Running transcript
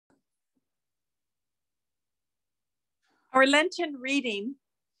Our Lenten reading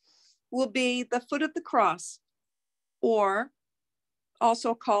will be The Foot of the Cross, or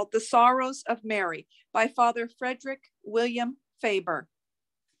also called The Sorrows of Mary, by Father Frederick William Faber.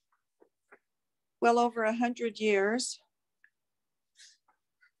 Well over 100 years.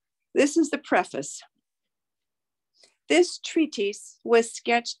 This is the preface. This treatise was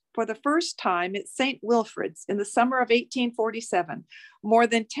sketched for the first time at St. Wilfrid's in the summer of 1847, more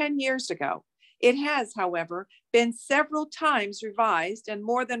than 10 years ago. It has, however, been several times revised and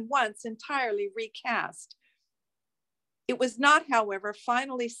more than once entirely recast. It was not, however,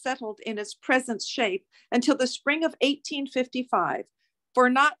 finally settled in its present shape until the spring of 1855, for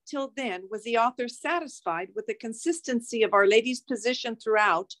not till then was the author satisfied with the consistency of Our Lady's position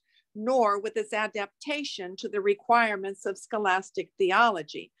throughout, nor with its adaptation to the requirements of scholastic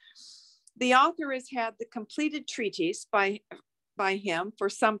theology. The author has had the completed treatise by him for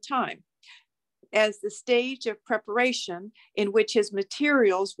some time, as the stage of preparation in which his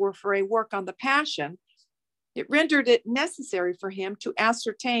materials were for a work on the Passion. It rendered it necessary for him to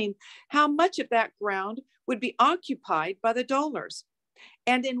ascertain how much of that ground would be occupied by the dolors,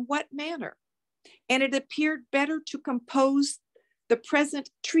 and in what manner. And it appeared better to compose the present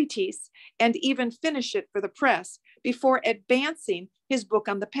treatise and even finish it for the press before advancing his book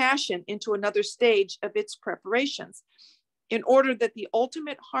on the Passion into another stage of its preparations, in order that the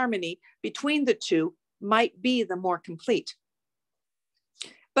ultimate harmony between the two might be the more complete.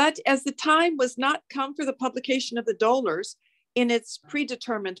 But as the time was not come for the publication of the dolors in its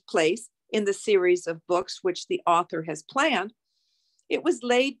predetermined place in the series of books which the author has planned, it was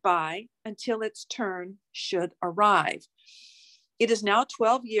laid by until its turn should arrive. It is now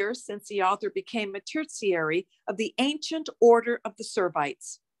 12 years since the author became a tertiary of the ancient order of the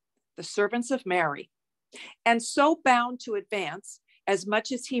Servites, the servants of Mary, and so bound to advance, as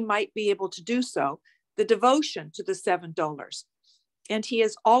much as he might be able to do so, the devotion to the seven dolors. And he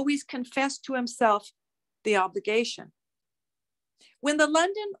has always confessed to himself the obligation. When the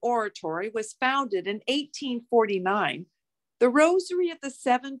London Oratory was founded in 1849, the Rosary of the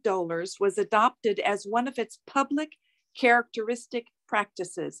Seven Dolors was adopted as one of its public characteristic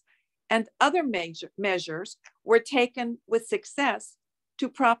practices, and other measures were taken with success to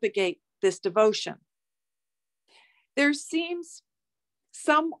propagate this devotion. There seems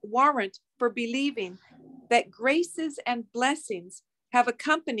some warrant for believing that graces and blessings have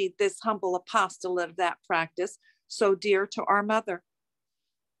accompanied this humble apostolate of that practice so dear to our mother.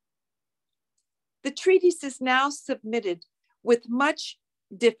 The treatise is now submitted with much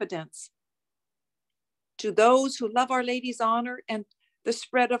diffidence to those who love Our Lady's honor and the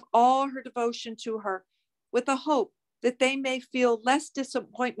spread of all her devotion to her, with a hope that they may feel less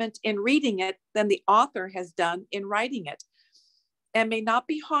disappointment in reading it than the author has done in writing it, and may not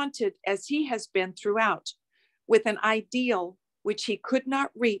be haunted as he has been throughout, with an ideal which he could not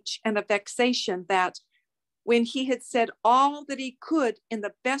reach, and a vexation that, when he had said all that he could in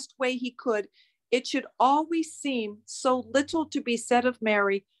the best way he could, it should always seem so little to be said of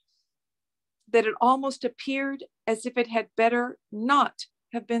Mary that it almost appeared as if it had better not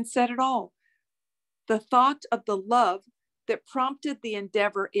have been said at all. The thought of the love that prompted the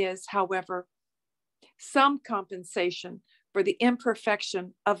endeavor is, however, some compensation for the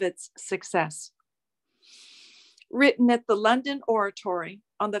imperfection of its success. Written at the London Oratory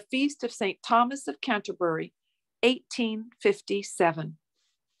on the feast of St. Thomas of Canterbury, 1857.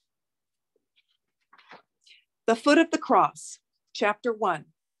 The Foot of the Cross, Chapter 1,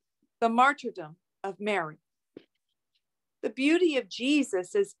 The Martyrdom of Mary. The beauty of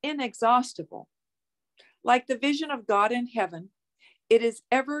Jesus is inexhaustible. Like the vision of God in heaven, it is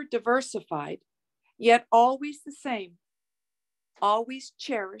ever diversified, yet always the same, always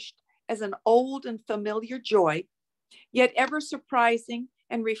cherished as an old and familiar joy, yet ever surprising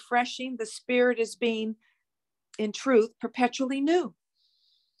and refreshing the spirit as being, in truth, perpetually new.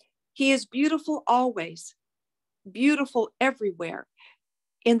 He is beautiful always, beautiful everywhere,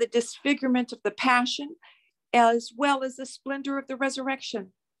 in the disfigurement of the Passion, as well as the splendor of the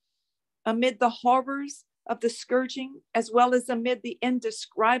resurrection, amid the horrors of the scourging, as well as amid the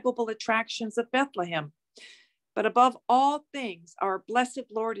indescribable attractions of Bethlehem. But above all things, our blessed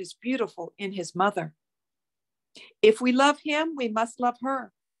Lord is beautiful in his mother. If we love him, we must love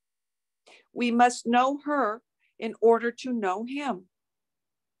her. We must know her in order to know him.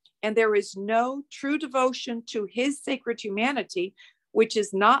 And there is no true devotion to his sacred humanity which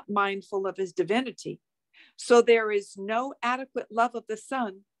is not mindful of his divinity. So there is no adequate love of the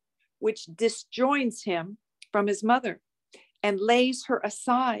Son which disjoins him from his mother and lays her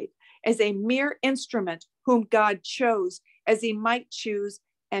aside as a mere instrument whom God chose as he might choose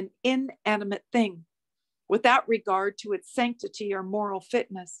an inanimate thing, without regard to its sanctity or moral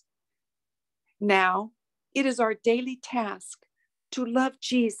fitness. Now, it is our daily task to love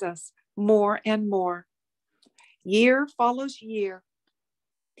Jesus more and more. Year follows year.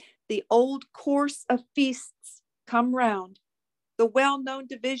 The old course of feasts come round. The well-known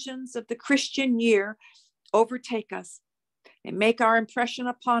divisions of the Christian year overtake us and make our impression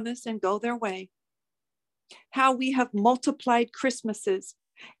upon us and go their way. How we have multiplied Christmases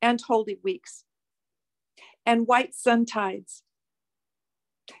and Holy Weeks and white suntides.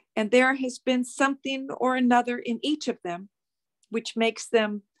 And there has been something or another in each of them which makes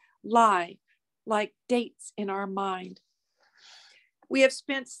them lie like dates in our mind. We have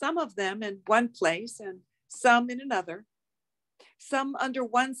spent some of them in one place and some in another, some under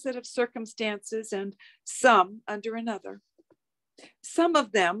one set of circumstances and some under another. Some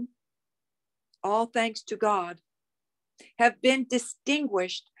of them, all thanks to God, have been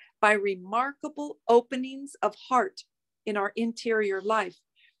distinguished by remarkable openings of heart in our interior life,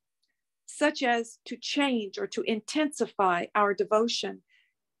 such as to change or to intensify our devotion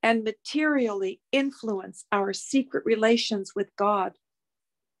and materially influence our secret relations with God.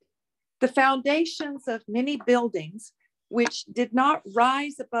 The foundations of many buildings, which did not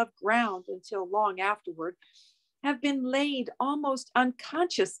rise above ground until long afterward, have been laid almost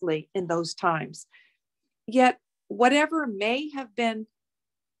unconsciously in those times. Yet, whatever may have been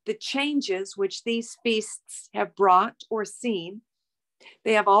the changes which these feasts have brought or seen,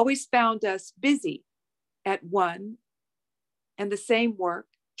 they have always found us busy at one and the same work,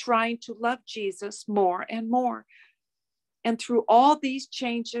 trying to love Jesus more and more. And through all these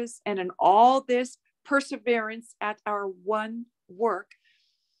changes and in all this perseverance at our one work,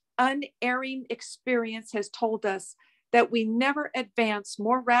 unerring experience has told us that we never advance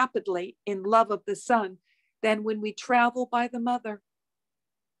more rapidly in love of the Son than when we travel by the Mother.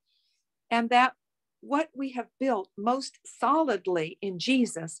 And that what we have built most solidly in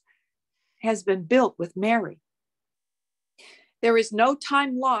Jesus has been built with Mary. There is no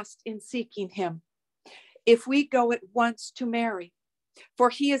time lost in seeking him if we go at once to Mary, for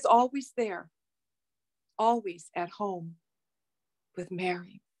he is always there, always at home with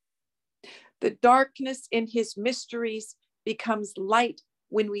Mary. The darkness in his mysteries becomes light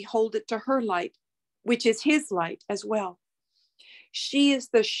when we hold it to her light, which is his light as well. She is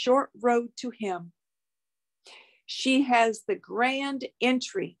the short road to him. She has the grand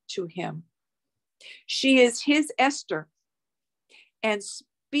entry to him. She is his Esther, and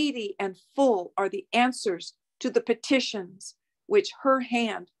speedy and full are the answers to the petitions which her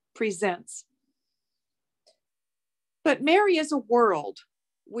hand presents. But Mary is a world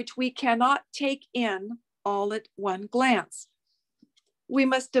which we cannot take in all at one glance. We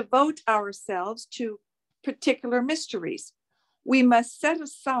must devote ourselves to particular mysteries. We must set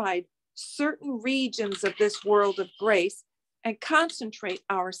aside certain regions of this world of grace and concentrate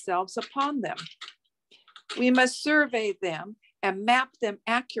ourselves upon them. We must survey them and map them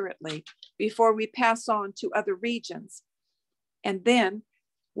accurately before we pass on to other regions. And then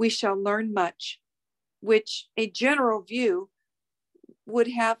we shall learn much, which a general view would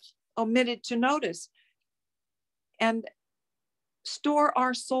have omitted to notice, and store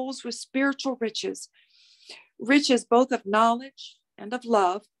our souls with spiritual riches, riches both of knowledge and of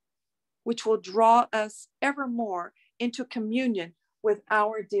love, which will draw us ever more into communion with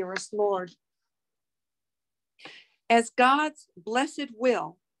our dearest Lord. As God's blessed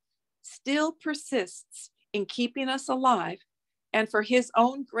will still persists in keeping us alive, and for his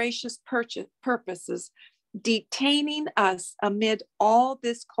own gracious purposes, detaining us amid all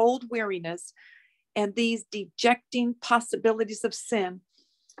this cold weariness and these dejecting possibilities of sin,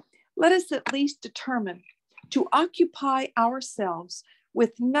 let us at least determine to occupy ourselves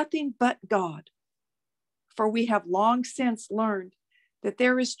with nothing but God. For we have long since learned that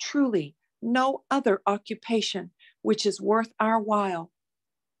there is truly no other occupation which is worth our while.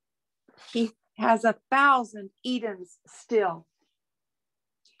 He has 1,000 Edens still.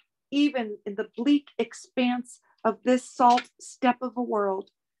 Even in the bleak expanse of this salt steppe of a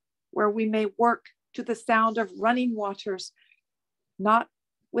world, where we may work to the sound of running waters, not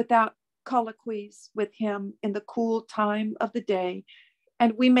without colloquies with him in the cool time of the day,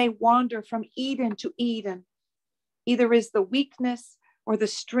 and we may wander from Eden to Eden, either as the weakness or the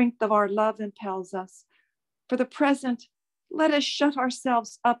strength of our love impels us. For the present, let us shut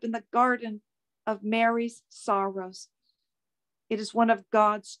ourselves up in the garden of Mary's sorrows. It is one of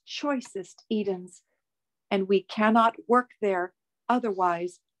God's choicest Edens, and we cannot work there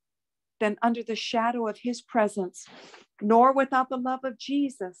otherwise than under the shadow of his presence, nor without the love of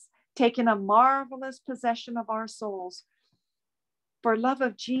Jesus taking a marvelous possession of our souls. For love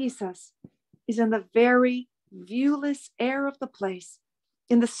of Jesus is in the very viewless air of the place,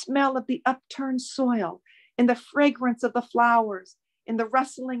 in the smell of the upturned soil, in the fragrance of the flowers, in the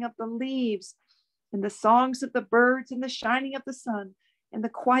rustling of the leaves, in the songs of the birds, in the shining of the sun, in the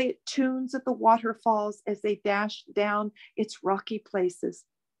quiet tunes of the waterfalls as they dash down its rocky places.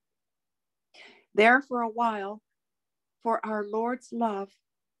 There for a while, for our Lord's love,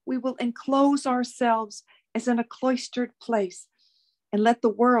 we will enclose ourselves as in a cloistered place, and let the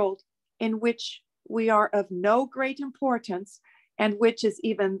world, in which we are of no great importance, and which is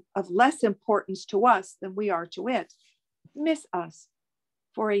even of less importance to us than we are to it, miss us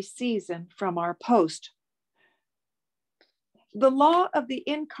for a season from our post. The law of the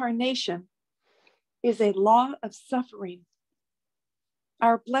incarnation is a law of suffering.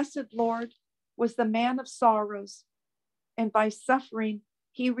 Our blessed Lord was the man of sorrows, and by suffering,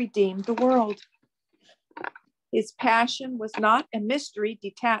 he redeemed the world. His passion was not a mystery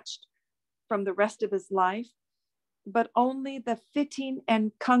detached from the rest of his life, but only the fitting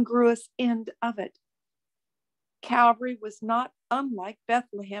and congruous end of it. Calvary was not unlike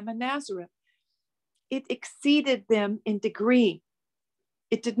Bethlehem and Nazareth. It exceeded them in degree.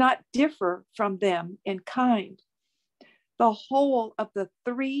 It did not differ from them in kind. The whole of the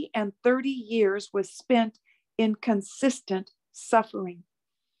 33 years was spent in consistent suffering.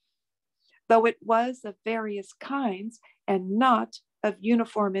 Though it was of various kinds and not of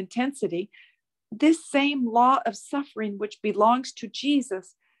uniform intensity, this same law of suffering which belongs to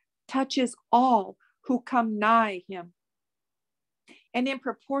Jesus touches all who come nigh him, and in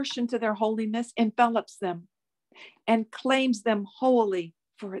proportion to their holiness envelops them and claims them wholly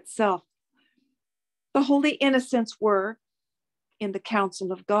for itself. The holy innocents were, in the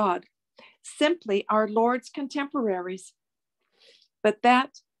counsel of God, simply our Lord's contemporaries, but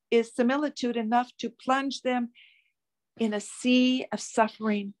that is similitude enough to plunge them in a sea of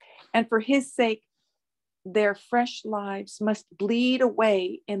suffering, and for his sake, their fresh lives must bleed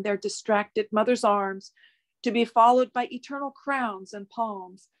away in their distracted mother's arms, to be followed by eternal crowns and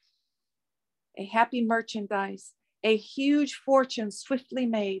palms. A happy merchandise, a huge fortune swiftly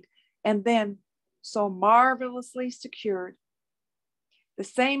made, and then so marvelously secured. The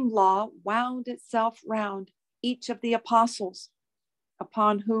same law wound itself round each of the apostles,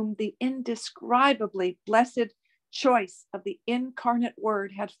 upon whom the indescribably blessed choice of the incarnate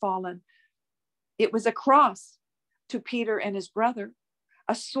word had fallen. It was a cross to Peter and his brother,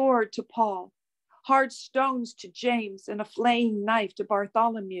 a sword to Paul, hard stones to James, and a flaying knife to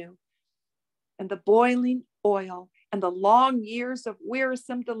Bartholomew, and the boiling oil and the long years of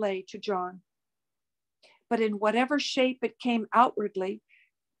wearisome delay to John. But in whatever shape it came outwardly,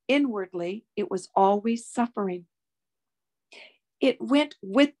 inwardly, it was always suffering. It went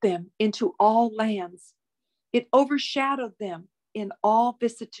with them into all lands. It overshadowed them in all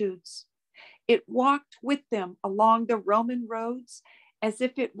vicissitudes. It walked with them along the Roman roads as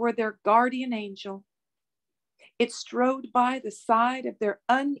if it were their guardian angel. It strode by the side of their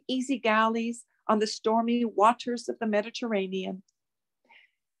uneasy galleys on the stormy waters of the Mediterranean.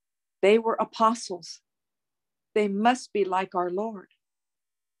 They were apostles. They must be like our Lord.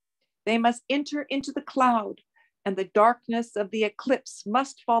 They must enter into the cloud, and the darkness of the eclipse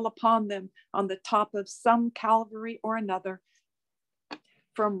must fall upon them on the top of some Calvary or another.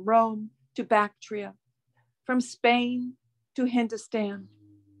 From Rome to Bactria, from Spain to Hindustan,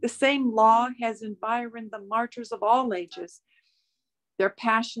 the same law has environed the martyrs of all ages. Their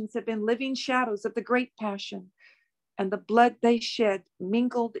passions have been living shadows of the great passion, and the blood they shed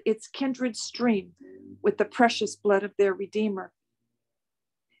mingled its kindred stream with the precious blood of their Redeemer,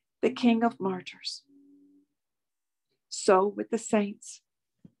 the King of martyrs. So with the saints.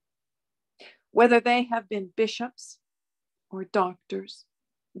 Whether they have been bishops or doctors,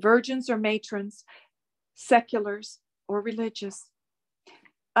 virgins or matrons, seculars or religious,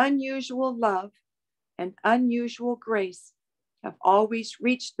 unusual love and unusual grace have always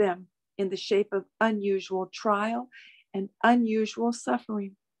reached them in the shape of unusual trial and unusual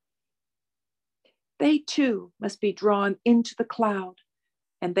suffering. They too must be drawn into the cloud,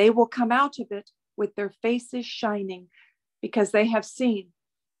 and they will come out of it with their faces shining, because they have seen,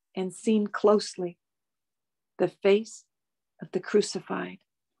 and seen closely, the face of the crucified.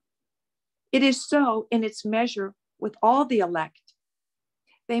 It is so in its measure with all the elect.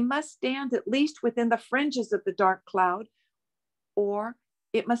 They must stand at least within the fringes of the dark cloud, or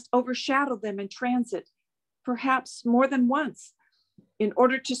it must overshadow them in transit, perhaps more than once, in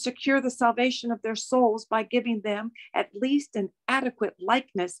order to secure the salvation of their souls by giving them at least an adequate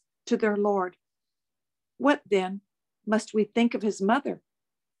likeness to their Lord. What then must we think of his mother,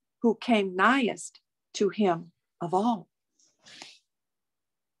 who came nighest to him of all?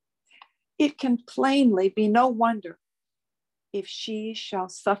 It can plainly be no wonder if she shall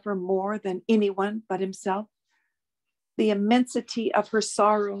suffer more than anyone but himself. The immensity of her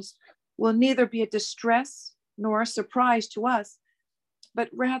sorrows will neither be a distress nor a surprise to us,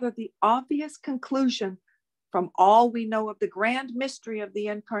 but rather the obvious conclusion from all we know of the grand mystery of the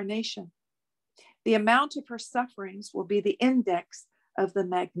Incarnation. The amount of her sufferings will be the index of the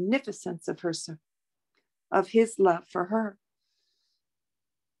magnificence of his love for her.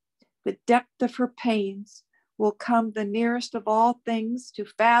 The depth of her pains will come the nearest of all things to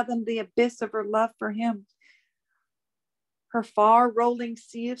fathom the abyss of her love for him. Her far rolling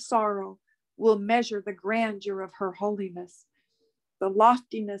sea of sorrow will measure the grandeur of her holiness. The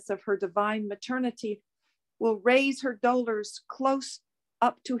loftiness of her divine maternity will raise her dolors close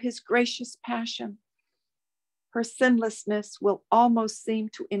up to his gracious passion. Her sinlessness will almost seem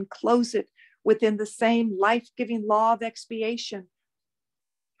to enclose it within the same life-giving law of expiation.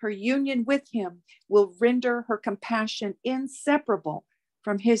 Her union with him will render her compassion inseparable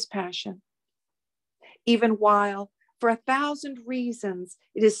from his passion. Even while, for 1,000 reasons,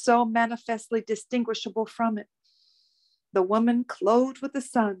 it is so manifestly distinguishable from it, the woman clothed with the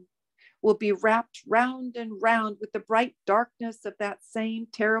sun will be wrapped round and round with the bright darkness of that same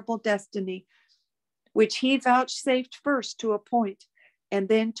terrible destiny, which he vouchsafed first to appoint and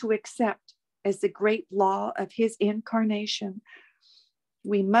then to accept as the great law of his incarnation.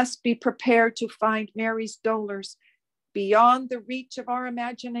 We must be prepared to find Mary's dolors beyond the reach of our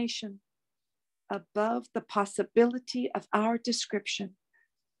imagination, above the possibility of our description.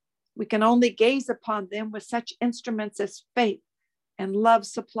 We can only gaze upon them with such instruments as faith and love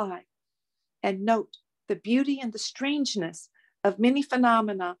supply, and note the beauty and the strangeness of many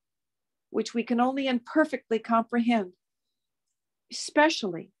phenomena which we can only imperfectly comprehend.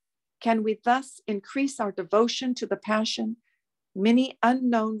 Especially can we thus increase our devotion to the Passion, many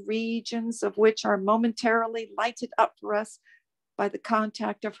unknown regions of which are momentarily lighted up for us by the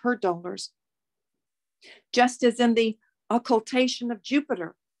contact of her dolors. Just as in the occultation of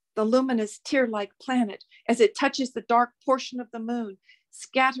Jupiter, the luminous tear-like planet, as it touches the dark portion of the moon,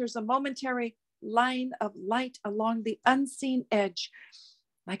 scatters a momentary line of light along the unseen edge,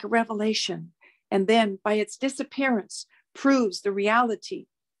 like a revelation, and then by its disappearance proves the reality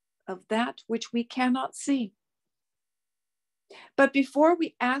of that which we cannot see. But before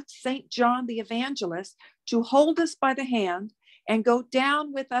we ask St. John the Evangelist to hold us by the hand and go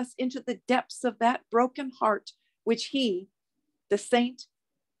down with us into the depths of that broken heart, which he, the saint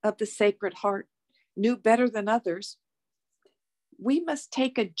of the Sacred Heart, knew better than others, we must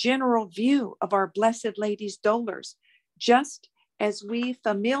take a general view of our Blessed Lady's dolors, just as we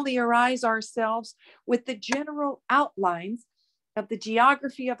familiarize ourselves with the general outlines of the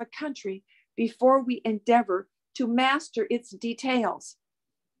geography of a country before we endeavor to master its details.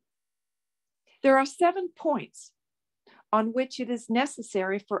 There are 7 points on which it is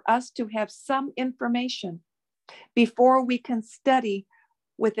necessary for us to have some information before we can study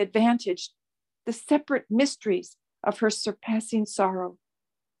with advantage the separate mysteries of her surpassing sorrow.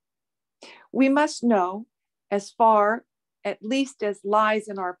 We must know, as far at least as lies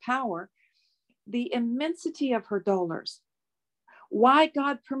in our power, the immensity of her dolors, why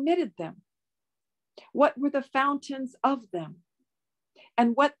God permitted them, what were the fountains of them,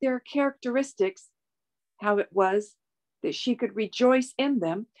 and what their characteristics, how it was that she could rejoice in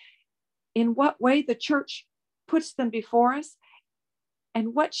them, in what way the Church puts them before us,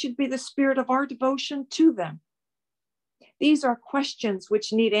 and what should be the spirit of our devotion to them. These are questions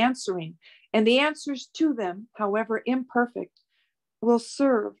which need answering, and the answers to them, however imperfect, will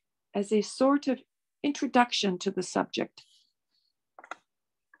serve as a sort of introduction to the subject.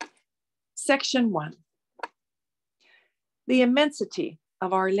 Section 1. The immensity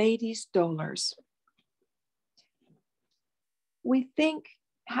of Our Lady's dolors. We think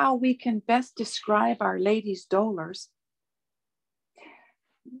how we can best describe Our Lady's dolors.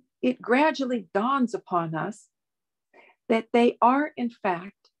 It gradually dawns upon us that they are, in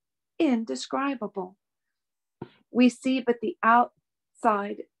fact, indescribable. We see but the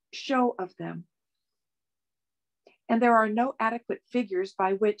outside show of them, and there are no adequate figures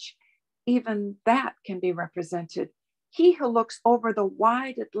by which even that can be represented. He who looks over the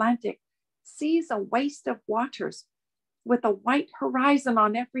wide Atlantic sees a waste of waters with a white horizon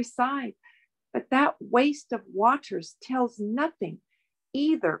on every side, but that waste of waters tells nothing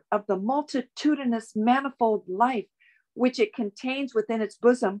either of the multitudinous manifold life which it contains within its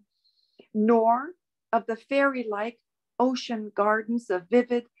bosom, nor of the fairy-like ocean gardens of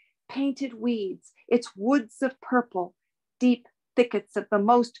vivid painted weeds, its woods of purple, deep thickets of the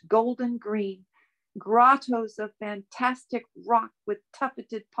most golden green, grottos of fantastic rock with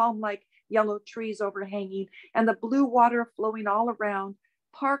tufted palm-like yellow trees overhanging, and the blue water flowing all around,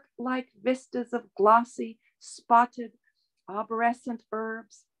 park-like vistas of glossy, spotted, arborescent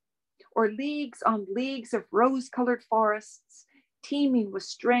herbs, or leagues on leagues of rose-colored forests, teeming with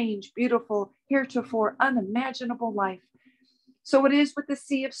strange, beautiful, heretofore unimaginable life. So it is with the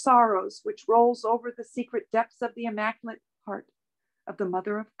sea of sorrows which rolls over the secret depths of the Immaculate Heart of the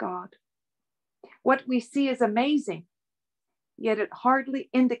Mother of God. What we see is amazing, yet it hardly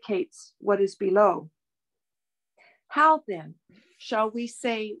indicates what is below. How then shall we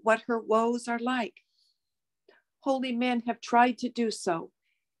say what her woes are like? Holy men have tried to do so,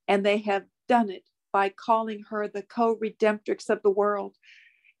 and they have done it by calling her the co-redemptrix of the world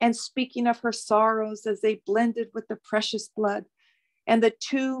and speaking of her sorrows as they blended with the precious blood, and the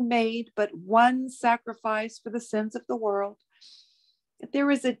two made but one sacrifice for the sins of the world.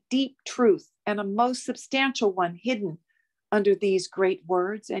 There is a deep truth and a most substantial one hidden under these great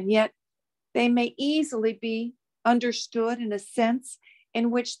words, and yet they may easily be understood in a sense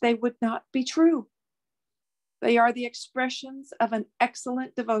in which they would not be true. They are the expressions of an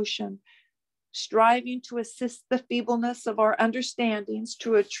excellent devotion, striving to assist the feebleness of our understandings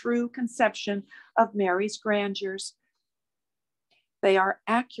to a true conception of Mary's grandeurs. They are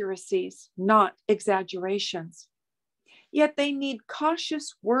accuracies, not exaggerations. Yet they need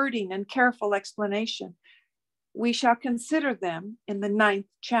cautious wording and careful explanation. We shall consider them in the 9th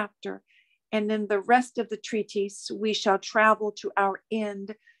chapter, and in the rest of the treatise, we shall travel to our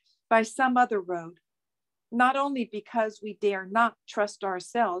end by some other road, not only because we dare not trust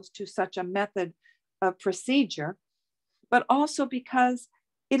ourselves to such a method of procedure, but also because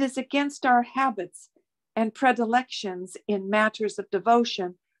it is against our habits and predilections in matters of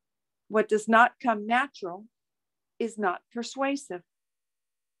devotion. What does not come natural is not persuasive.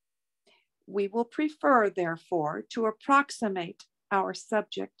 We will prefer, therefore, to approximate our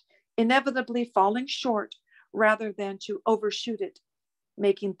subject, inevitably falling short rather than to overshoot it,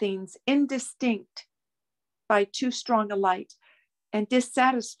 making things indistinct by too strong a light, and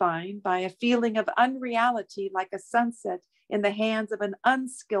dissatisfying by a feeling of unreality like a sunset in the hands of an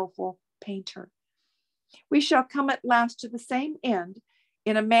unskillful painter. We shall come at last to the same end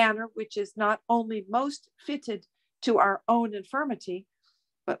in a manner which is not only most fitted to our own infirmity,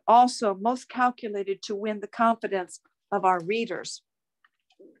 but also most calculated to win the confidence of our readers.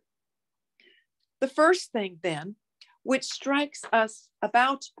 The first thing, then, which strikes us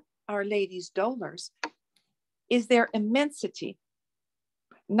about Our Lady's dolors is their immensity,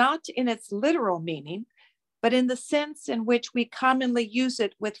 not in its literal meaning, but in the sense in which we commonly use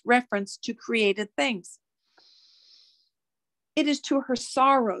it with reference to created things. It is to her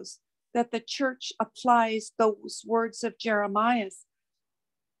sorrows that the church applies those words of Jeremiah's: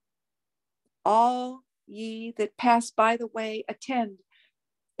 all ye that pass by the way, attend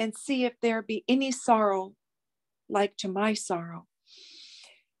and see if there be any sorrow like to my sorrow.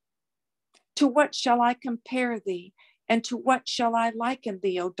 To what shall I compare thee? And to what shall I liken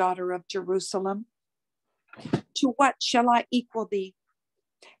thee, O daughter of Jerusalem? To what shall I equal thee,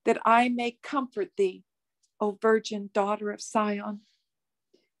 that I may comfort thee, O virgin daughter of Sion?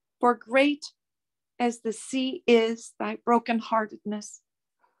 For great as the sea is thy brokenheartedness,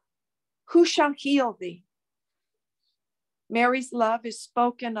 who shall heal thee? Mary's love is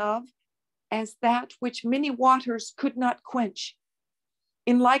spoken of as that which many waters could not quench.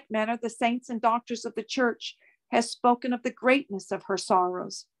 In like manner, the saints and doctors of the church has spoken of the greatness of her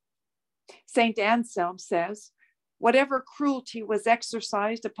sorrows. Saint Anselm says, whatever cruelty was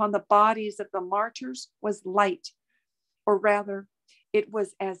exercised upon the bodies of the martyrs was light, or rather, it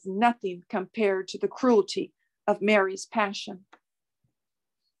was as nothing compared to the cruelty of Mary's passion.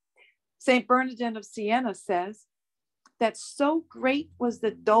 Saint Bernardine of Siena says that so great was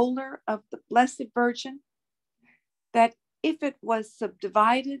the dolor of the Blessed Virgin that if it was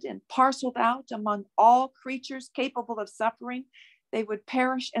subdivided and parceled out among all creatures capable of suffering, they would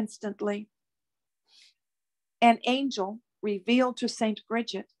perish instantly. An angel revealed to Saint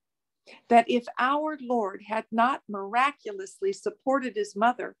Bridget that if our Lord had not miraculously supported his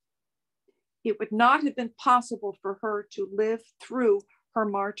mother, it would not have been possible for her to live through her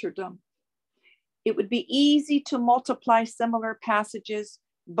martyrdom. It would be easy to multiply similar passages,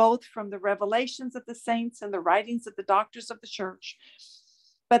 both from the revelations of the saints and the writings of the doctors of the church.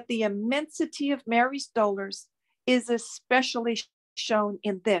 But the immensity of Mary's dolors is especially shown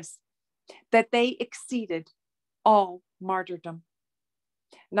in this, that they exceeded all martyrdom.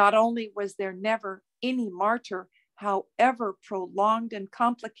 Not only was there never any martyr, however prolonged and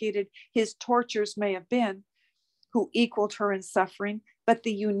complicated his tortures may have been, who equaled her in suffering, but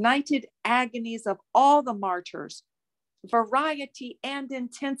the united agonies of all the martyrs, variety and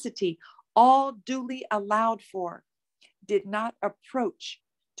intensity, all duly allowed for, did not approach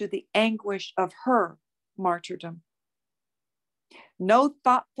to the anguish of her martyrdom. No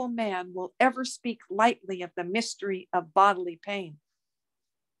thoughtful man will ever speak lightly of the mystery of bodily pain.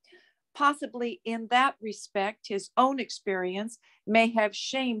 Possibly in that respect, his own experience may have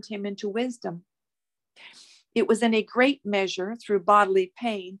shamed him into wisdom. It was in a great measure through bodily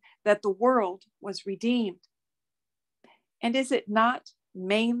pain that the world was redeemed. And is it not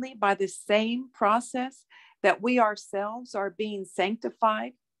mainly by the same process that we ourselves are being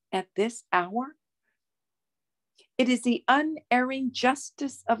sanctified at this hour? It is the unerring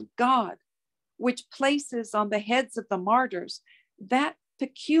justice of God which places on the heads of the martyrs that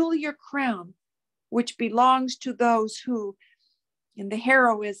peculiar crown which belongs to those who, in the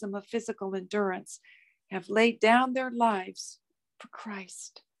heroism of physical endurance, have laid down their lives for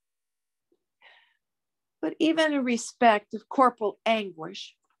Christ. But even in respect of corporal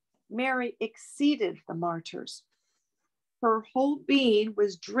anguish, Mary exceeded the martyrs. Her whole being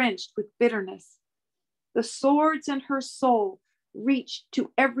was drenched with bitterness. The swords in her soul reached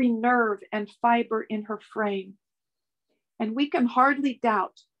to every nerve and fiber in her frame. And we can hardly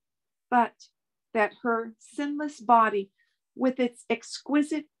doubt but that her sinless body, with its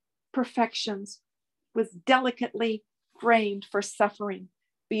exquisite perfections, was delicately framed for suffering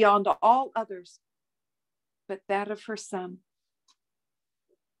beyond all others but that of her Son.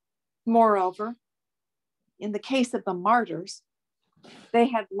 Moreover, in the case of the martyrs, they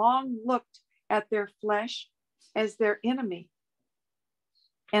had long looked at their flesh as their enemy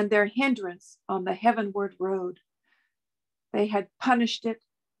and their hindrance on the heavenward road. They had punished it,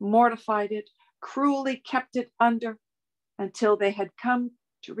 mortified it, cruelly kept it under until they had come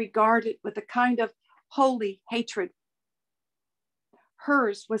to regard it with a kind of holy hatred.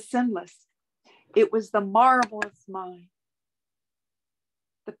 Hers was sinless. It was the marvelous mind,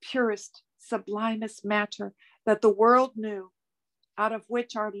 the purest, sublimest matter that the world knew, out of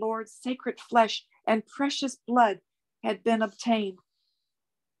which our Lord's sacred flesh and precious blood had been obtained.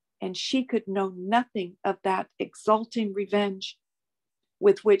 And she could know nothing of that exulting revenge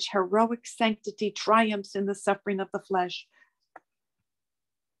with which heroic sanctity triumphs in the suffering of the flesh.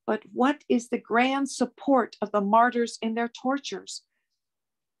 But what is the grand support of the martyrs in their tortures?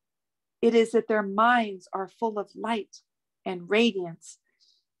 It is that their minds are full of light and radiance.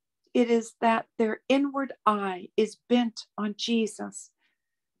 It is that their inward eye is bent on Jesus,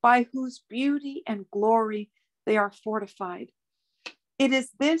 by whose beauty and glory they are fortified. It is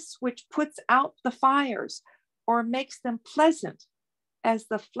this which puts out the fires or makes them pleasant as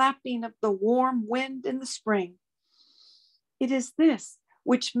the flapping of the warm wind in the spring. It is this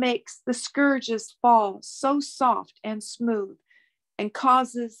which makes the scourges fall so soft and smooth and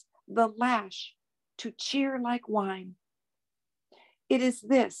causes the lash to cheer like wine. It is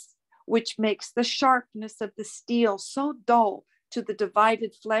this which makes the sharpness of the steel so dull to the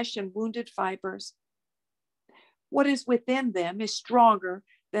divided flesh and wounded fibers. What is within them is stronger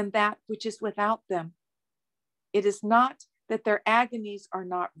than that which is without them. It is not that their agonies are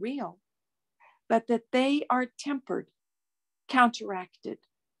not real, but that they are tempered, counteracted,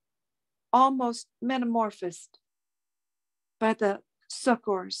 almost metamorphosed by the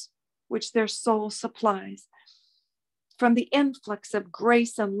succors which their soul supplies, from the influx of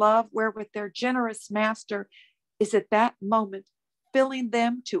grace and love wherewith their generous master is at that moment filling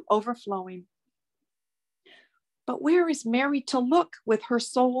them to overflowing. But where is Mary to look with her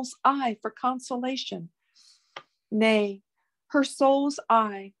soul's eye for consolation? Nay, her soul's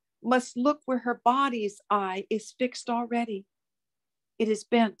eye must look where her body's eye is fixed already. It is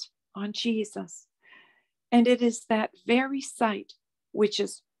bent on Jesus, and it is that very sight which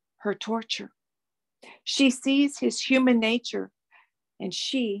is her torture. She sees his human nature, and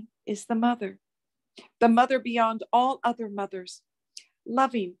she is the mother beyond all other mothers,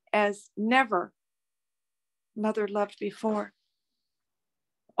 loving as never mother loved before.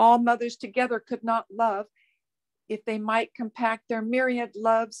 All mothers together could not love if they might compact their myriad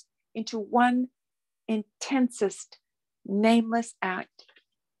loves into one intensest, nameless act.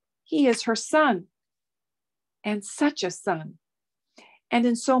 He is her son, and such a son, and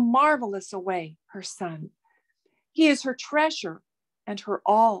in so marvelous a way, her son. He is her treasure and her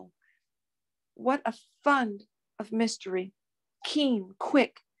all. What a fund of mystery, keen,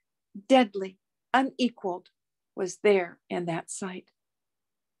 quick, deadly, unequaled, was there in that sight.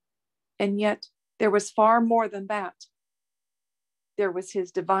 And yet there was far more than that. There was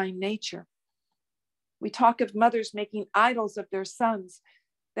his divine nature. We talk of mothers making idols of their sons,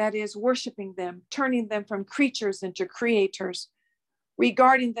 that is, worshiping them, turning them from creatures into creators,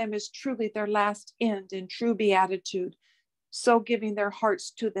 regarding them as truly their last end in true beatitude, so giving their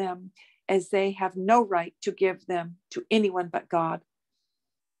hearts to them as they have no right to give them to anyone but God.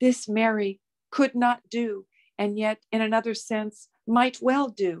 This Mary could not do, and yet in another sense might well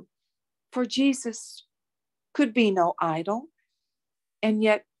do, for Jesus could be no idol, and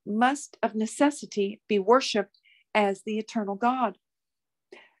yet must of necessity be worshiped as the eternal God.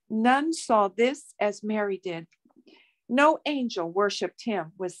 None saw this as Mary did. No angel worshiped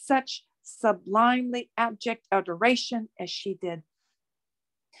him with such sublimely abject adoration as she did.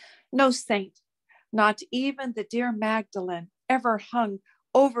 No saint, not even the dear Magdalene, ever hung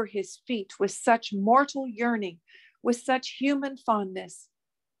over his feet with such mortal yearning, with such human fondness.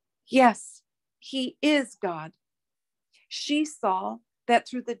 Yes, he is God. She saw that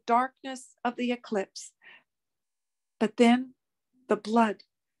through the darkness of the eclipse, but then the blood,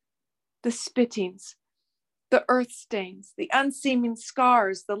 the spittings, the earth stains, the unseeming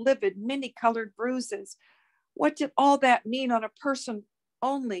scars, the livid, many-colored bruises. What did all that mean on a person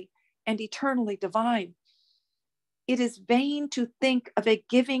only and eternally divine? It is vain to think of a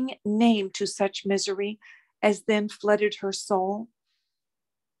giving name to such misery as then flooded her soul.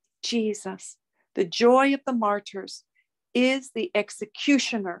 Jesus, the joy of the martyrs, is the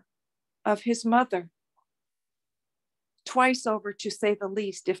executioner of his mother. Twice over, to say the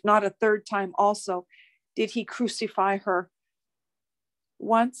least, if not a third time also, did he crucify her.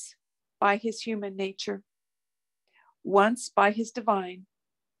 Once by his human nature, once by his divine,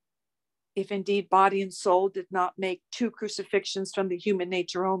 if indeed body and soul did not make two crucifixions from the human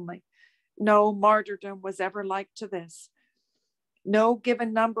nature only. No martyrdom was ever like to this. No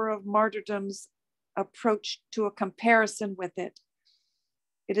given number of martyrdoms approached to a comparison with it.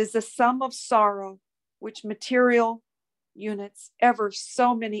 It is the sum of sorrow which material units, ever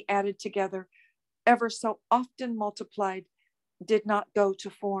so many added together, ever so often multiplied, did not go to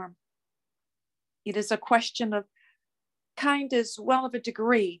form. It is a question of kind as well of a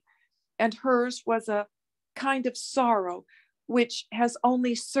degree, and hers was a kind of sorrow which has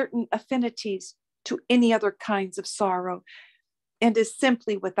only certain affinities to any other kinds of sorrow, and is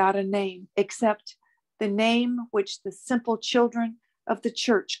simply without a name, except the name which the simple children of the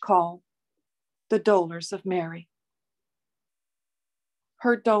church call the dolors of Mary.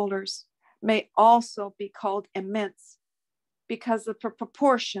 Her dolors may also be called immense because of the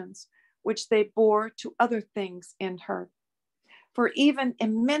proportions which they bore to other things in her. For even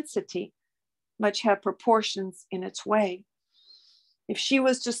immensity must have proportions in its way. If she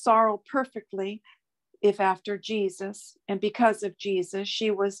was to sorrow perfectly, if after Jesus and because of Jesus she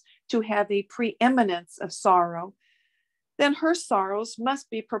was to have a preeminence of sorrow, then her sorrows must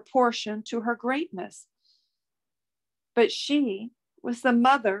be proportioned to her greatness. But she was the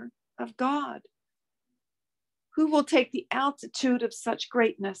mother of God. Who will take the altitude of such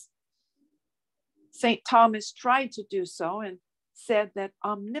greatness? St. Thomas tried to do so and said that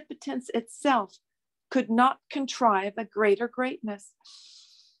omnipotence itself could not contrive a greater greatness.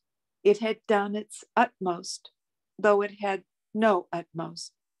 It had done its utmost, though it had no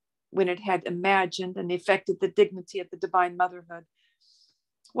utmost, when it had imagined and effected the dignity of the divine motherhood.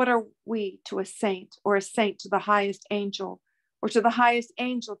 What are we to a saint, or a saint to the highest angel, or to the highest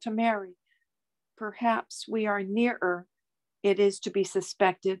angel to Mary? Perhaps we are nearer, it is to be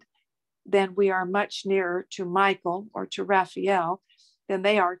suspected, than we are much nearer to Michael or to Raphael than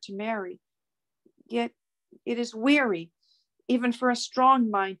they are to Mary. Yet it is weary, even for a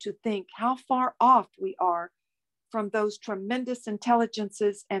strong mind, to think how far off we are from those tremendous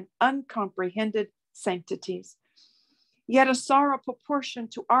intelligences and uncomprehended sanctities. Yet a sorrow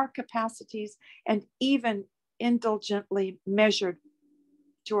proportioned to our capacities and even indulgently measured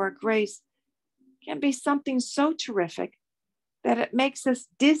to our grace can be something so terrific that it makes us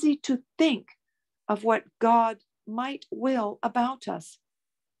dizzy to think of what God might will about us.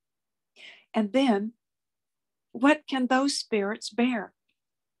 And then, what can those spirits bear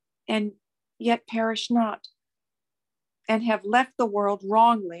and yet perish not, and have left the world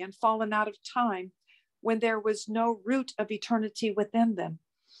wrongly and fallen out of time when there was no root of eternity within them?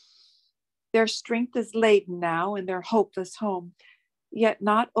 Their strength is laden now in their hopeless home, yet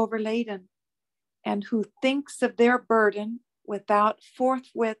not overladen, and who thinks of their burden without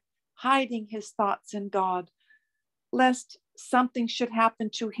forthwith hiding his thoughts in God, lest something should happen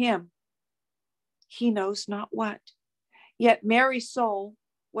to him, he knows not what. Yet Mary's soul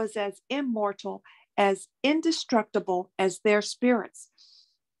was as immortal, as indestructible as their spirits,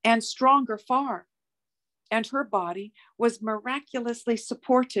 and stronger far. And her body was miraculously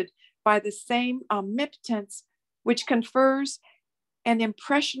supported by the same omnipotence which confers an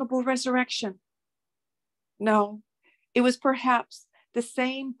impressionable resurrection. No, it was perhaps the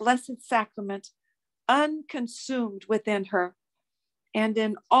same blessed sacrament unconsumed within her, and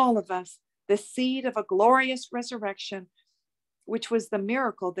in all of us, the seed of a glorious resurrection, which was the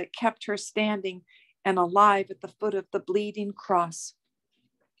miracle that kept her standing and alive at the foot of the bleeding cross.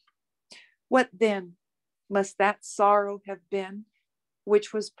 What then must that sorrow have been,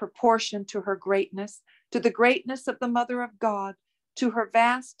 which was proportioned to her greatness, to the greatness of the Mother of God, to her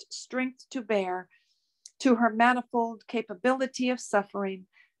vast strength to bear, to her manifold capability of suffering?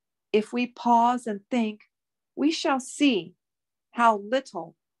 If we pause and think, we shall see how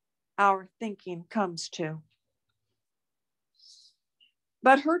little our thinking comes to.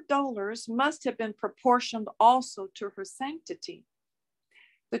 But her dolors must have been proportioned also to her sanctity.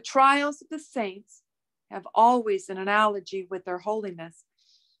 The trials of the saints have always an analogy with their holiness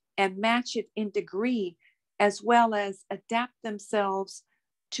and match it in degree as well as adapt themselves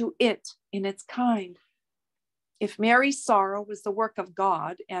to it in its kind. If Mary's sorrow was the work of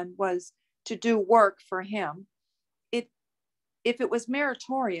God and was to do work for him, if it was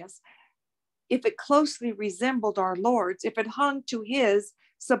meritorious, if it closely resembled our Lord's, if it hung to his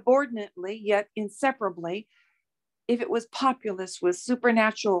subordinately yet inseparably, if it was populous with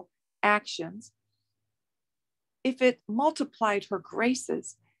supernatural actions, if it multiplied her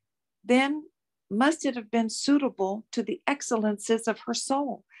graces, then must it have been suitable to the excellences of her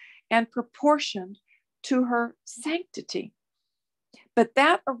soul and proportioned to her sanctity. But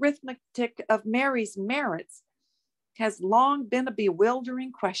that arithmetic of Mary's merits has long been a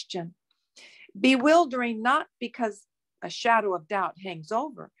bewildering question. Bewildering not because a shadow of doubt hangs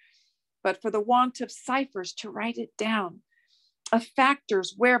over, but for the want of ciphers to write it down, of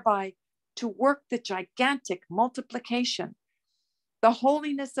factors whereby to work the gigantic multiplication. The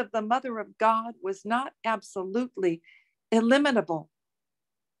holiness of the Mother of God was not absolutely eliminable.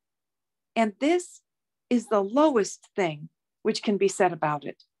 And this is the lowest thing which can be said about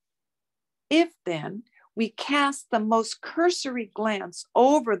it. If then we cast the most cursory glance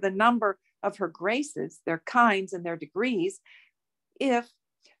over the number of her graces, their kinds and their degrees, if,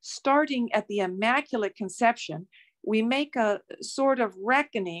 starting at the Immaculate Conception, we make a sort of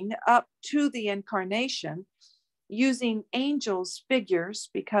reckoning up to the Incarnation, using angels' figures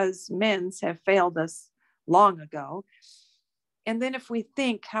because men's have failed us long ago. And then if we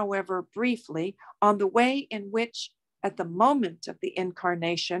think, however, briefly on the way in which at the moment of the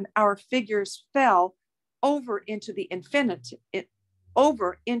Incarnation, our figures fell over into the infinite,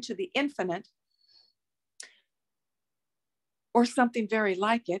 or something very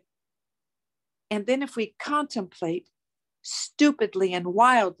like it. And then if we contemplate stupidly and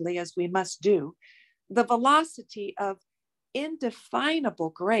wildly, as we must do, the velocity of indefinable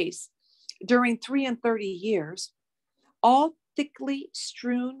grace during 33 years, all thickly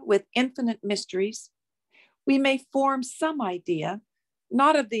strewn with infinite mysteries, we may form some idea,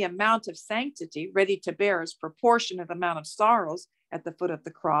 not of the amount of sanctity ready to bear its proportionate amount of sorrows at the foot of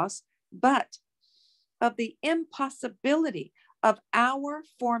the cross, but of the impossibility of our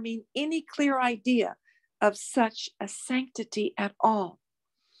forming any clear idea of such a sanctity at all,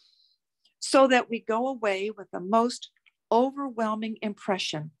 so that we go away with the most overwhelming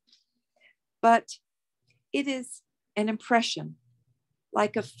impression. But it is an impression,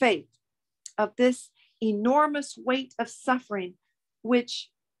 like a faith, of this enormous weight of suffering which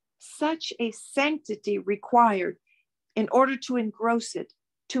such a sanctity required in order to engross it,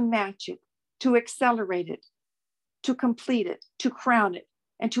 to match it, to accelerate it, to complete it, to crown it,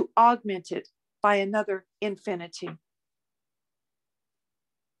 and to augment it by another infinity.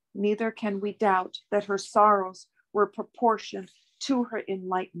 Neither can we doubt that her sorrows were proportioned to her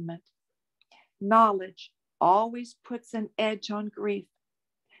enlightenment. Knowledge always puts an edge on grief.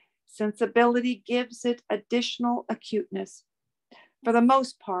 Sensibility gives it additional acuteness. For the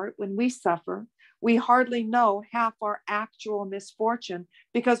most part, when we suffer, we hardly know half our actual misfortune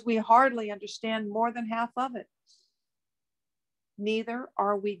because we hardly understand more than half of it. Neither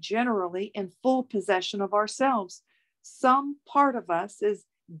are we generally in full possession of ourselves. Some part of us is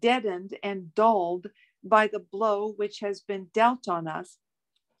deadened and dulled by the blow which has been dealt on us,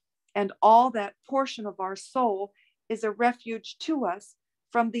 and all that portion of our soul is a refuge to us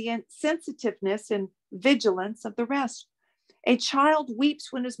from the insensitiveness and vigilance of the rest. A child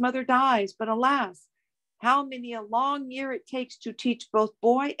weeps when his mother dies, but alas, how many a long year it takes to teach both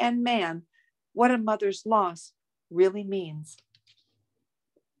boy and man what a mother's loss really means.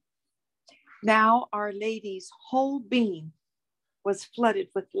 Now Our Lady's whole being was flooded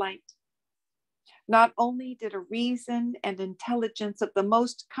with light. Not only did a reason and intelligence of the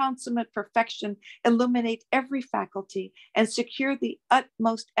most consummate perfection illuminate every faculty and secure the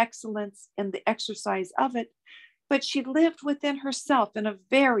utmost excellence in the exercise of it, but she lived within herself in a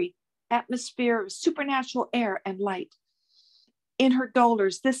very atmosphere of supernatural air and light. In her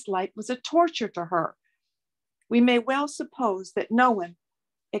dolors, this light was a torture to her. We may well suppose that no one,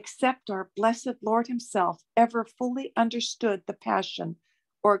 except our blessed Lord himself, ever fully understood the passion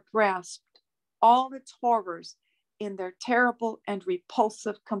or grasped all its horrors in their terrible and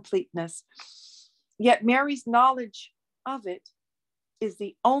repulsive completeness. Yet Mary's knowledge of it is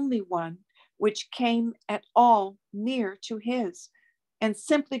the only one which came at all near to his, and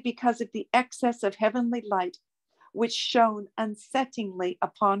simply because of the excess of heavenly light which shone unsettingly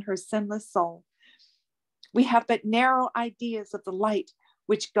upon her sinless soul. We have but narrow ideas of the light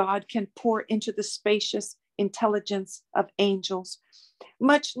which God can pour into the spacious intelligence of angels,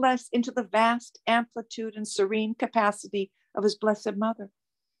 much less into the vast amplitude and serene capacity of his blessed mother.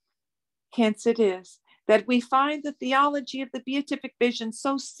 Hence it is that we find the theology of the beatific vision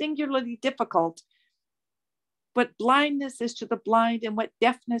so singularly difficult. What blindness is to the blind and what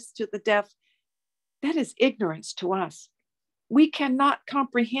deafness to the deaf, that is ignorance to us. We cannot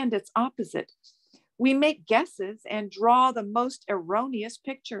comprehend its opposite. We make guesses and draw the most erroneous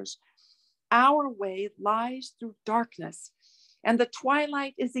pictures. Our way lies through darkness, and the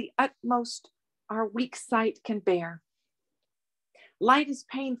twilight is the utmost our weak sight can bear. Light is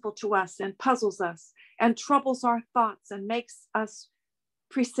painful to us and puzzles us and troubles our thoughts and makes us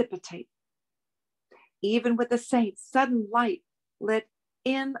precipitate. Even with the saints, sudden light let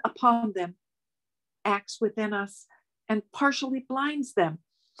in upon them acts within us and partially blinds them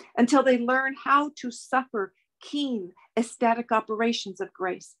until they learn how to suffer keen ecstatic operations of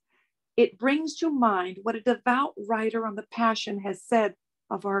grace. It brings to mind what a devout writer on the Passion has said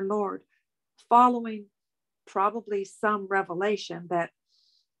of our Lord, following probably some revelation that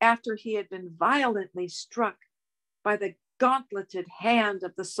after he had been violently struck by the gauntleted hand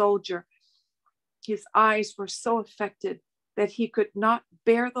of the soldier, his eyes were so affected that he could not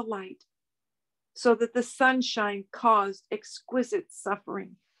bear the light, so that the sunshine caused exquisite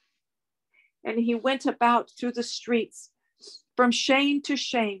suffering. And he went about through the streets from shame to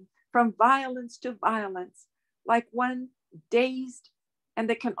shame, from violence to violence, like one dazed and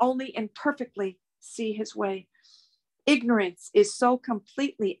that can only imperfectly see his way. Ignorance is so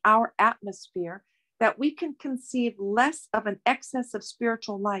completely our atmosphere that we can conceive less of an excess of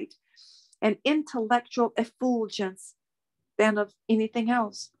spiritual light and intellectual effulgence than of anything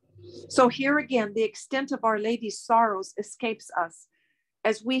else. So here again, the extent of Our Lady's sorrows escapes us,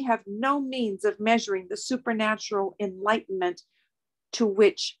 as we have no means of measuring the supernatural enlightenment to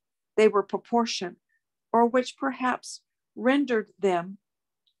which they were proportioned, or which perhaps rendered them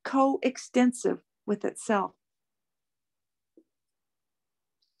coextensive with itself.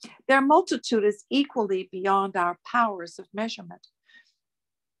 Their multitude is equally beyond our powers of measurement.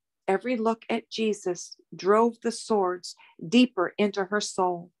 Every look at Jesus drove the swords deeper into her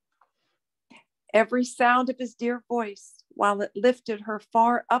soul. Every sound of his dear voice, while it lifted her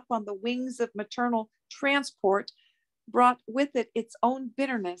far up on the wings of maternal transport, brought with it its own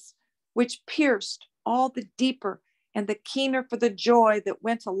bitterness, which pierced all the deeper and the keener for the joy that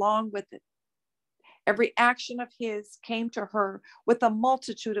went along with it. Every action of his came to her with a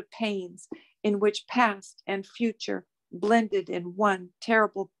multitude of pains in which past and future blended in one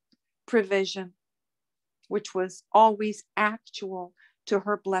terrible provision, which was always actual to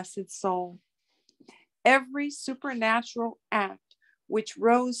her blessed soul. Every supernatural act which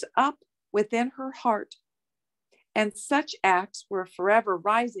rose up within her heart, and such acts were forever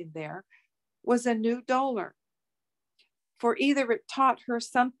rising there, was a new dolor. For either it taught her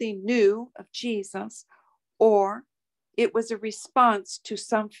something new of Jesus, or it was a response to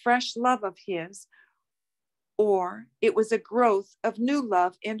some fresh love of his, or it was a growth of new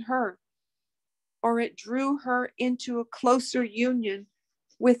love in her, or it drew her into a closer union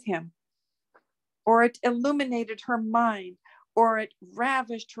with him, or it illuminated her mind, or it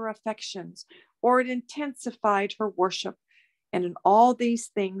ravished her affections, or it intensified her worship. And in all these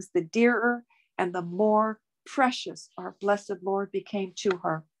things, the dearer and the more precious our blessed Lord became to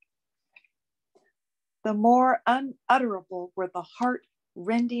her. The more unutterable were the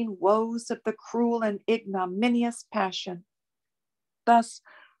heart-rending woes of the cruel and ignominious passion. Thus,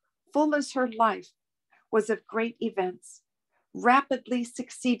 full as her life was of great events, rapidly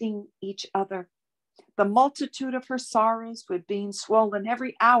succeeding each other, the multitude of her sorrows were being swollen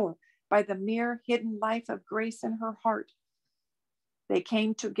every hour by the mere hidden life of grace in her heart. They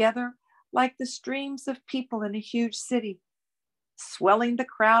came together like the streams of people in a huge city, swelling the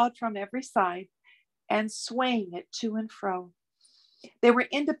crowd from every side and swaying it to and fro. They were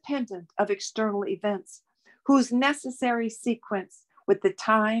independent of external events, whose necessary sequence with the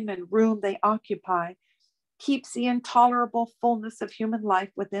time and room they occupy keeps the intolerable fullness of human life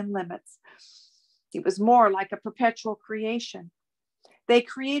within limits. It was more like a perpetual creation. They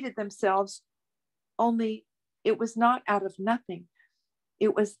created themselves, only it was not out of nothing.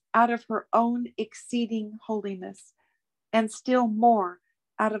 It was out of her own exceeding holiness, and still more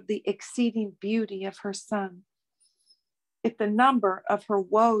out of the exceeding beauty of her Son. If the number of her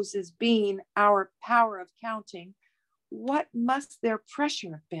woes is being our power of counting, what must their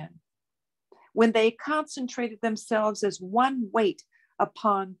pressure have been when they concentrated themselves as one weight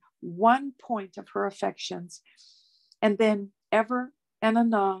upon one point of her affections, and then ever and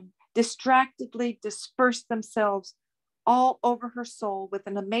anon distractedly dispersed themselves all over her soul with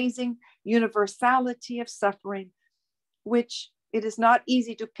an amazing universality of suffering, which it is not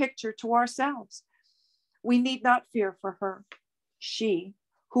easy to picture to ourselves. We need not fear for her. She,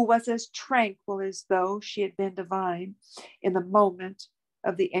 who was as tranquil as though she had been divine in the moment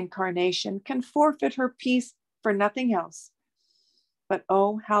of the incarnation, can forfeit her peace for nothing else. But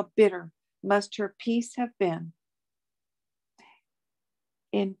oh, how bitter must her peace have been.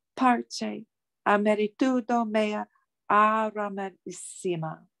 In parce ameritudo mea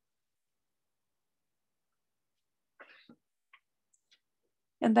aramadissima.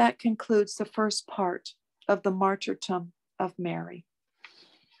 And that concludes the first part of the martyrdom of Mary.